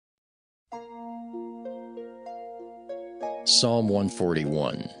Psalm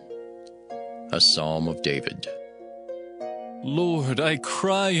 141, a Psalm of David. Lord, I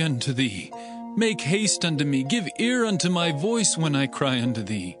cry unto Thee. Make haste unto me. Give ear unto my voice when I cry unto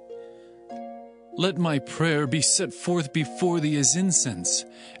Thee. Let my prayer be set forth before Thee as incense,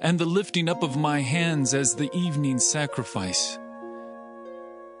 and the lifting up of my hands as the evening sacrifice.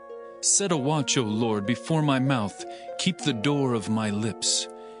 Set a watch, O Lord, before my mouth. Keep the door of my lips.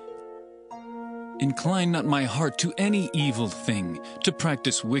 Incline not my heart to any evil thing, to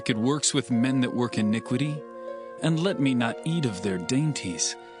practice wicked works with men that work iniquity. And let me not eat of their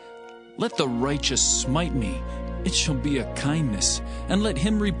dainties. Let the righteous smite me, it shall be a kindness. And let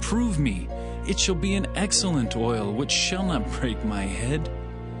him reprove me, it shall be an excellent oil, which shall not break my head.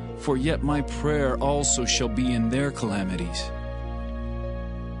 For yet my prayer also shall be in their calamities.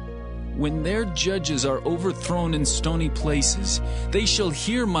 When their judges are overthrown in stony places, they shall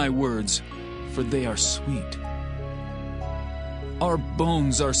hear my words, for they are sweet. Our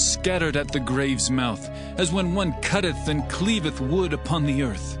bones are scattered at the grave's mouth, as when one cutteth and cleaveth wood upon the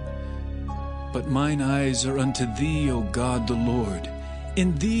earth. But mine eyes are unto Thee, O God the Lord.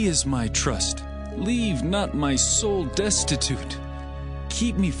 In Thee is my trust. Leave not my soul destitute.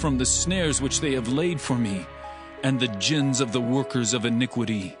 Keep me from the snares which they have laid for me, and the gins of the workers of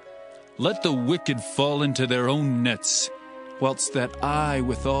iniquity. Let the wicked fall into their own nets, whilst that I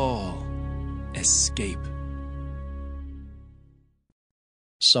withal escape.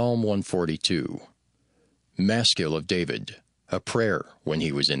 Psalm 142, Maskil of David, a prayer when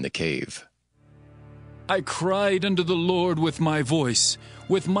he was in the cave. I cried unto the Lord with my voice.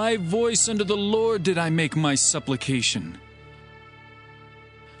 With my voice unto the Lord did I make my supplication.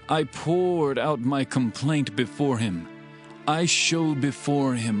 I poured out my complaint before Him. I showed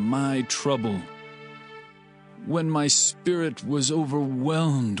before Him my trouble. When my spirit was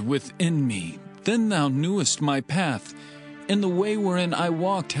overwhelmed within me, then Thou knewest my path. In the way wherein I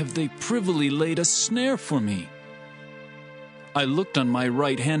walked have they privily laid a snare for me. I looked on my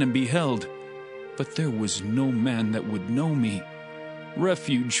right hand and beheld, but there was no man that would know me.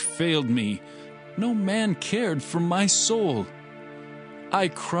 Refuge failed me. No man cared for my soul. I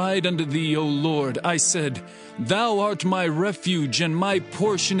cried unto Thee, O Lord. I said, Thou art my refuge and my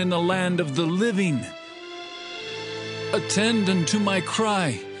portion in the land of the living. Attend unto my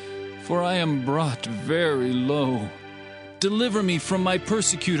cry, for I am brought very low. Deliver me from my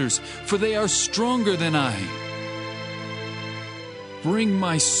persecutors, for they are stronger than I. Bring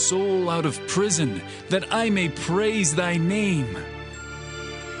my soul out of prison, that I may praise Thy name.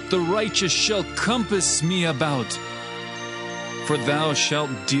 The righteous shall compass me about, for Thou shalt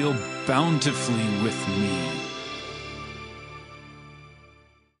deal bountifully with me.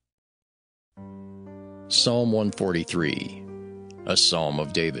 Psalm 143, a Psalm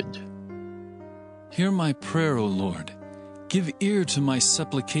of David. Hear my prayer, O Lord. Give ear to my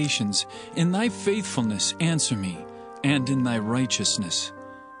supplications. In Thy faithfulness answer me, and in Thy righteousness.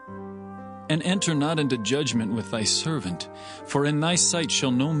 And enter not into judgment with Thy servant, for in Thy sight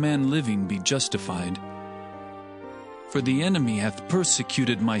shall no man living be justified. For the enemy hath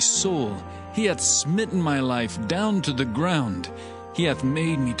persecuted my soul. He hath smitten my life down to the ground. He hath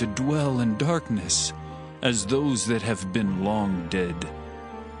made me to dwell in darkness, as those that have been long dead.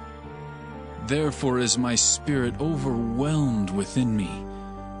 Therefore is my spirit overwhelmed within me.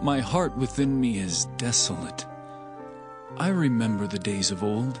 My heart within me is desolate. I remember the days of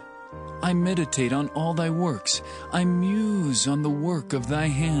old. I meditate on all Thy works. I muse on the work of Thy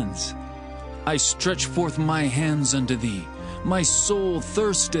hands. I stretch forth my hands unto Thee. My soul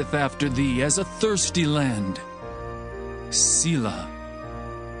thirsteth after Thee as a thirsty land. Selah.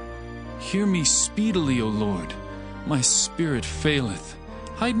 Hear me speedily, O Lord. My spirit faileth.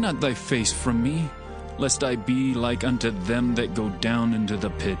 Hide not Thy face from me, lest I be like unto them that go down into the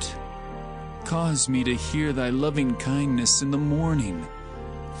pit. Cause me to hear Thy loving kindness in the morning,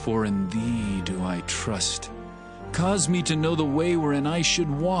 for in Thee do I trust. Cause me to know the way wherein I should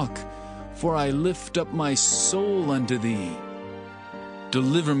walk, for I lift up my soul unto Thee.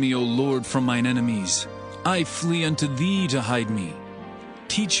 Deliver me, O Lord, from mine enemies. I flee unto Thee to hide me.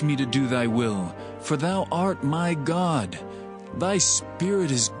 Teach me to do Thy will, for Thou art my God. Thy Spirit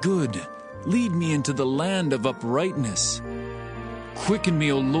is good. Lead me into the land of uprightness. Quicken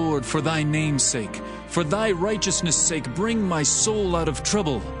me, O Lord, for Thy name's sake. For Thy righteousness' sake, bring my soul out of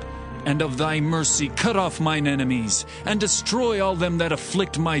trouble. And of Thy mercy, cut off mine enemies, and destroy all them that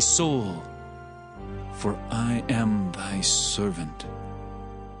afflict my soul. For I am Thy servant.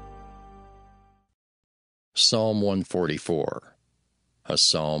 Psalm 144, a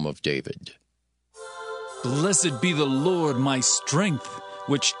Psalm of David. Blessed be the Lord my strength,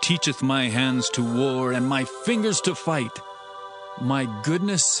 which teacheth my hands to war and my fingers to fight. my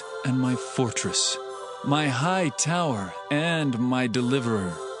goodness and my fortress, my high tower and my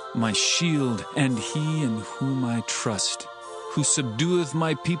deliverer, my shield and he in whom I trust, who subdueth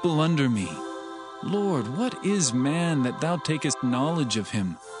my people under me. Lord, what is man that thou takest knowledge of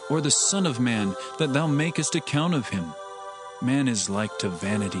him, or the son of man that thou makest account of him? Man is like to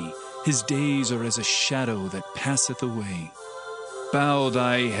vanity, his days are as a shadow that passeth away. Bow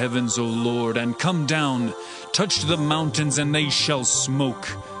thy heavens, O Lord, and come down. Touch the mountains, and they shall smoke.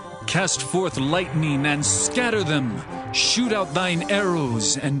 Cast forth lightning, and scatter them. Shoot out thine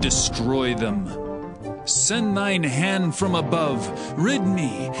arrows, and destroy them. Send thine hand from above. Rid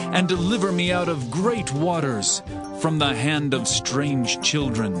me, and deliver me out of great waters, from the hand of strange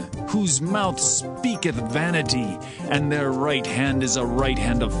children, whose mouth speaketh vanity, and their right hand is a right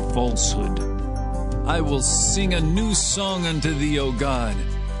hand of falsehood. I will sing a new song unto thee, O God.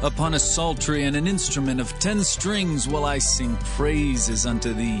 Upon a psaltery and an instrument of 10 strings will I sing praises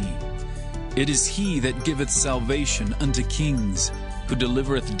unto thee. It is he that giveth salvation unto kings, who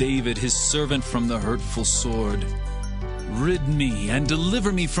delivereth David his servant from the hurtful sword. Rid me and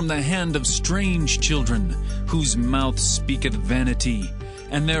deliver me from the hand of strange children, whose mouth speaketh vanity,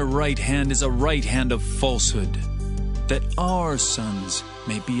 and their right hand is a right hand of falsehood. That our sons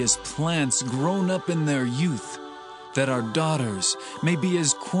may be as plants grown up in their youth, that our daughters may be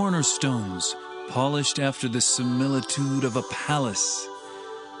as cornerstones, polished after the similitude of a palace,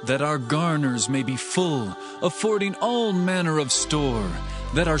 that our garners may be full, affording all manner of store,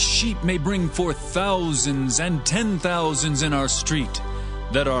 that our sheep may bring forth thousands and 10,000s in our street,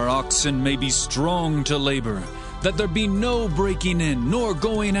 that our oxen may be strong to labor, that there be no breaking in nor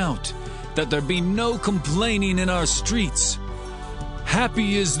going out, that there be no complaining in our streets.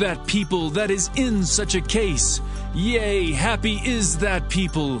 Happy is that people that is in such a case. Yea, happy is that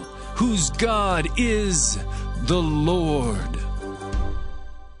people whose God is the Lord.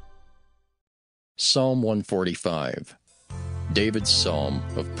 Psalm 145, David's Psalm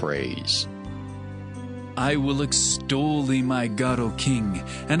of Praise. I will extol thee, my God, O King,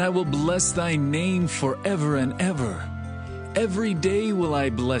 and I will bless thy name forever and ever. Every day will I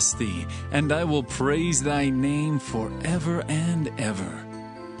bless thee, and I will praise thy name forever and ever.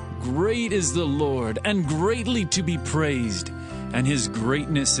 Great is the Lord, and greatly to be praised, and his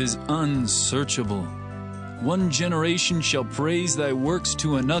greatness is unsearchable. One generation shall praise thy works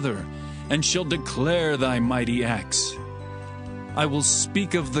to another, and shall declare thy mighty acts. I will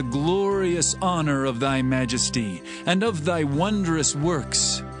speak of the glorious honor of thy majesty, and of thy wondrous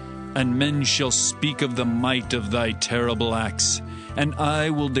works. And men shall speak of the might of thy terrible acts, and I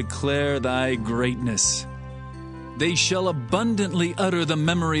will declare thy greatness. They shall abundantly utter the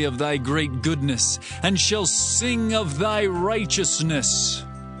memory of thy great goodness, and shall sing of thy righteousness.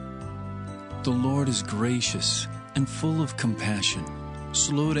 The Lord is gracious and full of compassion,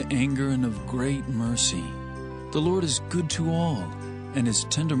 slow to anger and of great mercy. The Lord is good to all, and his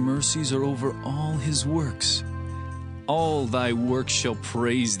tender mercies are over all his works. All thy works shall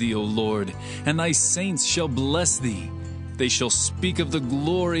praise thee, O Lord, and thy saints shall bless thee. They shall speak of the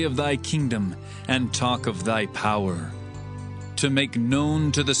glory of thy kingdom, and talk of thy power, to make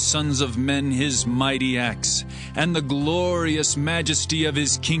known to the sons of men his mighty acts, and the glorious majesty of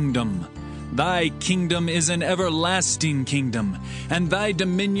his kingdom. Thy kingdom is an everlasting kingdom, and thy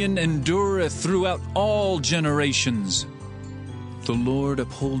dominion endureth throughout all generations. The Lord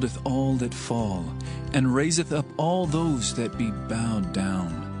upholdeth all that fall, and raiseth up all those that be bowed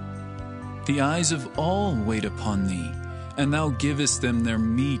down. The eyes of all wait upon thee, and thou givest them their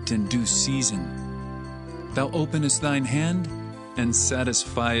meat in due season. Thou openest thine hand, and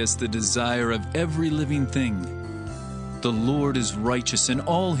satisfiest the desire of every living thing. The Lord is righteous in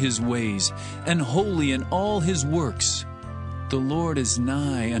all his ways, and holy in all his works. The Lord is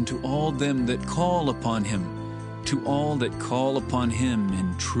nigh unto all them that call upon him, to all that call upon him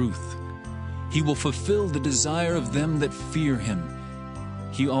in truth. He will fulfill the desire of them that fear him.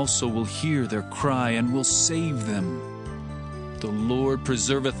 He also will hear their cry and will save them. The Lord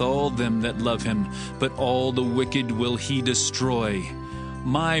preserveth all them that love him, but all the wicked will he destroy.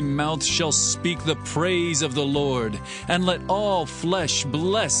 My mouth shall speak the praise of the Lord, and let all flesh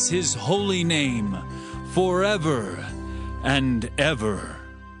bless his holy name, forever and ever.